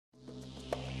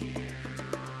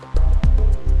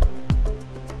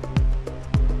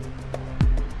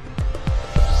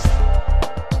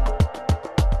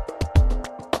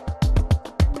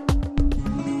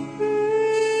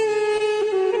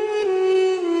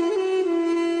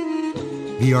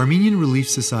The Armenian Relief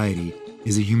Society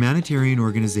is a humanitarian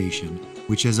organization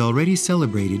which has already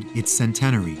celebrated its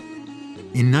centenary.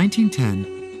 In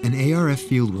 1910, an ARF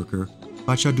fieldworker,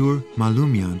 Bachadur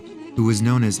Malumyan, who was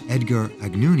known as Edgar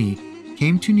Agnuni,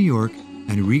 came to New York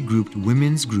and regrouped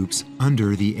women's groups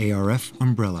under the ARF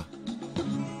umbrella.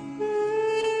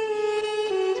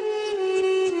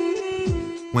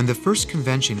 When the first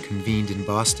convention convened in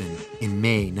Boston in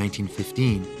May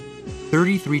 1915,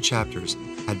 33 chapters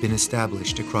had been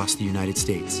established across the United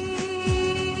States.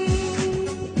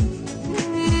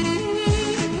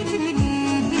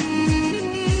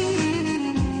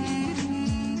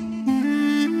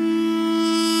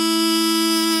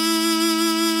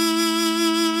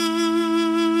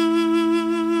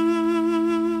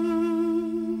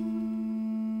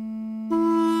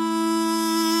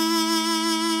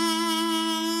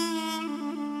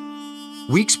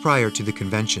 Weeks prior to the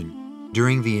convention,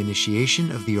 during the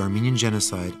initiation of the Armenian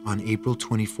genocide on April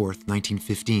 24,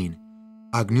 1915,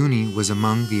 Agnuni was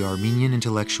among the Armenian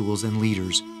intellectuals and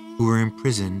leaders who were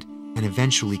imprisoned and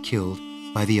eventually killed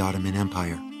by the Ottoman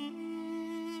Empire.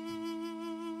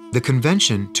 The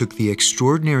convention took the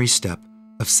extraordinary step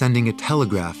of sending a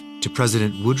telegraph to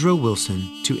President Woodrow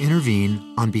Wilson to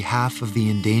intervene on behalf of the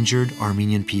endangered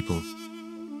Armenian people.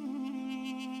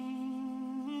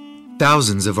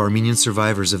 Thousands of Armenian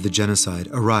survivors of the genocide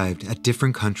arrived at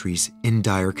different countries in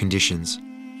dire conditions.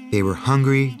 They were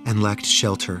hungry and lacked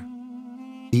shelter.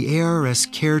 The ARS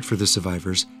cared for the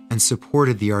survivors and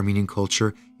supported the Armenian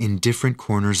culture in different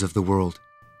corners of the world.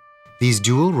 These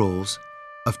dual roles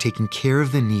of taking care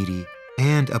of the needy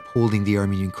and upholding the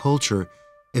Armenian culture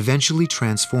eventually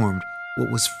transformed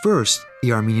what was first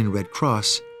the Armenian Red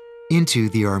Cross into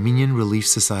the Armenian Relief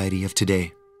Society of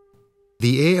today.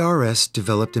 The ARS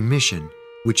developed a mission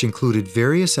which included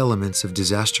various elements of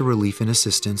disaster relief and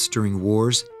assistance during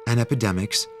wars and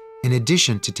epidemics, in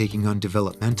addition to taking on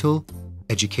developmental,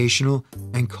 educational,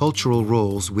 and cultural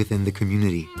roles within the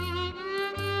community.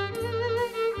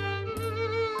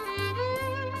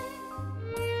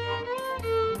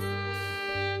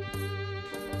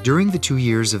 During the 2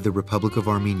 years of the Republic of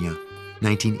Armenia,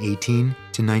 1918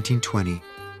 to 1920,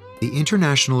 the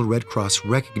International Red Cross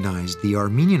recognized the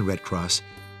Armenian Red Cross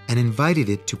and invited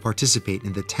it to participate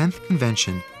in the 10th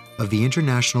Convention of the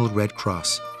International Red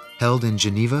Cross, held in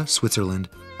Geneva, Switzerland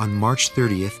on March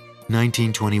 30th,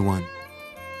 1921.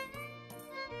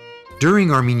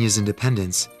 During Armenia's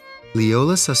independence,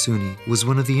 Leola Sassouni was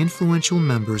one of the influential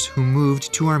members who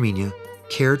moved to Armenia,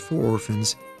 cared for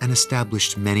orphans, and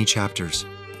established many chapters.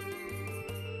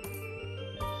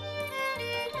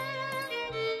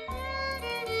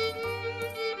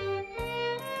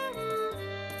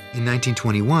 In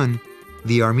 1921,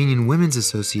 the Armenian Women's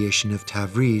Association of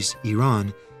Tabriz,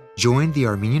 Iran, joined the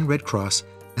Armenian Red Cross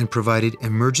and provided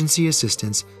emergency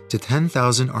assistance to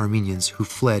 10,000 Armenians who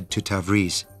fled to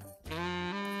Tabriz.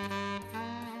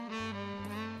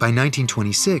 By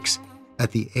 1926,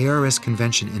 at the ARS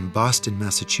convention in Boston,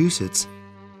 Massachusetts,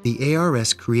 the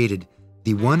ARS created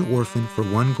the One Orphan for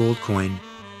One Gold Coin,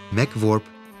 Mekvorp,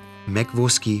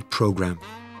 Mekvoski program.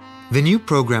 The new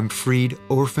program freed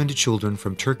orphaned children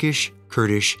from Turkish,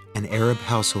 Kurdish, and Arab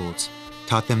households,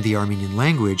 taught them the Armenian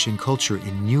language and culture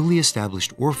in newly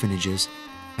established orphanages,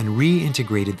 and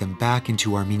reintegrated them back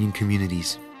into Armenian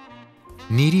communities.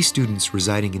 Needy students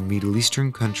residing in Middle Eastern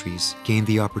countries gained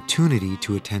the opportunity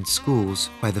to attend schools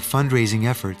by the fundraising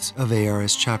efforts of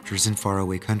ARS chapters in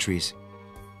faraway countries.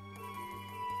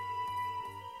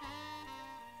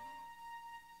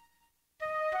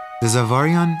 The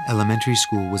Zavarian Elementary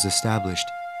School was established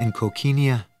in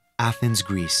Kokinia, Athens,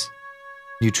 Greece.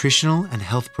 Nutritional and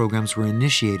health programs were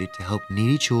initiated to help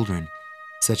needy children,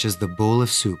 such as the Bowl of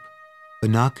Soup,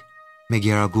 Banak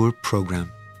Megeragur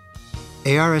program.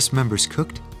 ARS members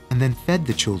cooked and then fed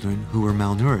the children who were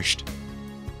malnourished.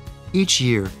 Each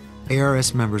year,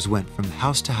 ARS members went from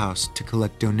house to house to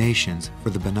collect donations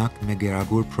for the Banak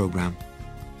Megeragur program.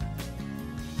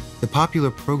 The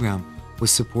popular program was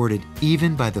supported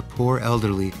even by the poor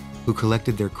elderly who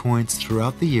collected their coins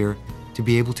throughout the year to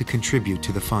be able to contribute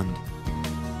to the fund.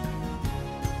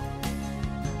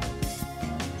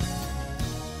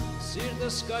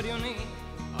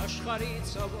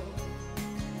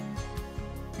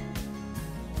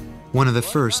 One of the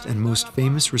first and most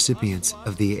famous recipients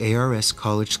of the ARS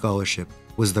College Scholarship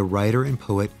was the writer and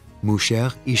poet Musher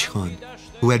Ishkhan,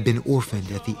 who had been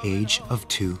orphaned at the age of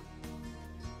 2.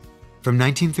 From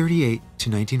 1938 to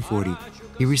 1940,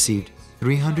 he received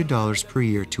 $300 per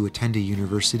year to attend a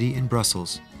university in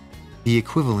Brussels, the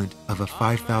equivalent of a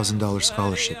 $5,000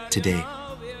 scholarship today.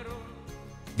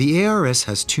 The ARS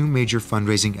has two major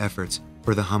fundraising efforts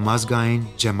for the Hamazgain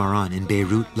Gemaran in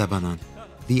Beirut, Lebanon.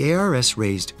 The ARS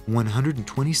raised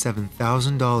 $127,000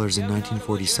 in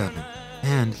 1947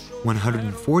 and $140,000 in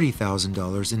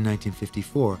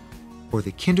 1954 for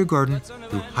the kindergarten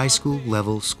through high school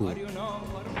level school.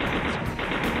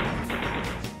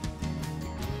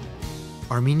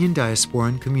 Armenian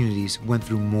diasporan communities went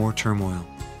through more turmoil.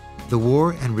 The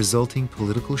war and resulting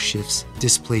political shifts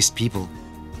displaced people.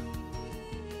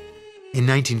 In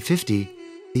 1950,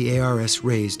 the ARS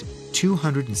raised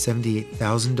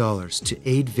 $278,000 to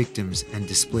aid victims and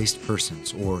displaced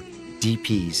persons, or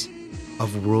DPs,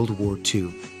 of World War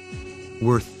II,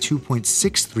 worth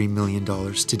 $2.63 million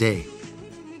today.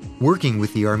 Working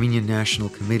with the Armenian National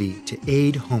Committee to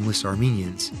Aid Homeless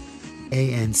Armenians,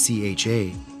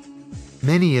 ANCHA,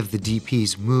 many of the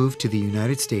DPs moved to the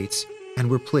United States and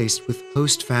were placed with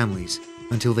host families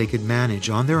until they could manage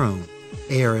on their own.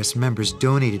 ARS members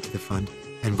donated to the fund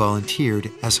and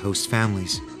volunteered as host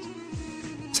families.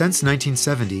 Since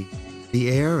 1970,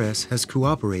 the ARS has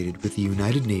cooperated with the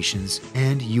United Nations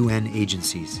and UN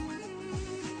agencies.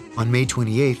 On May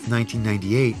 28,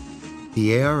 1998,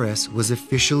 the ARS was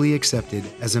officially accepted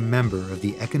as a member of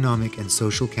the Economic and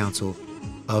Social Council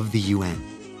of the UN.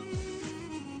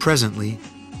 Presently,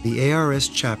 the ARS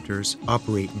chapters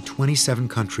operate in 27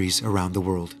 countries around the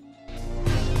world.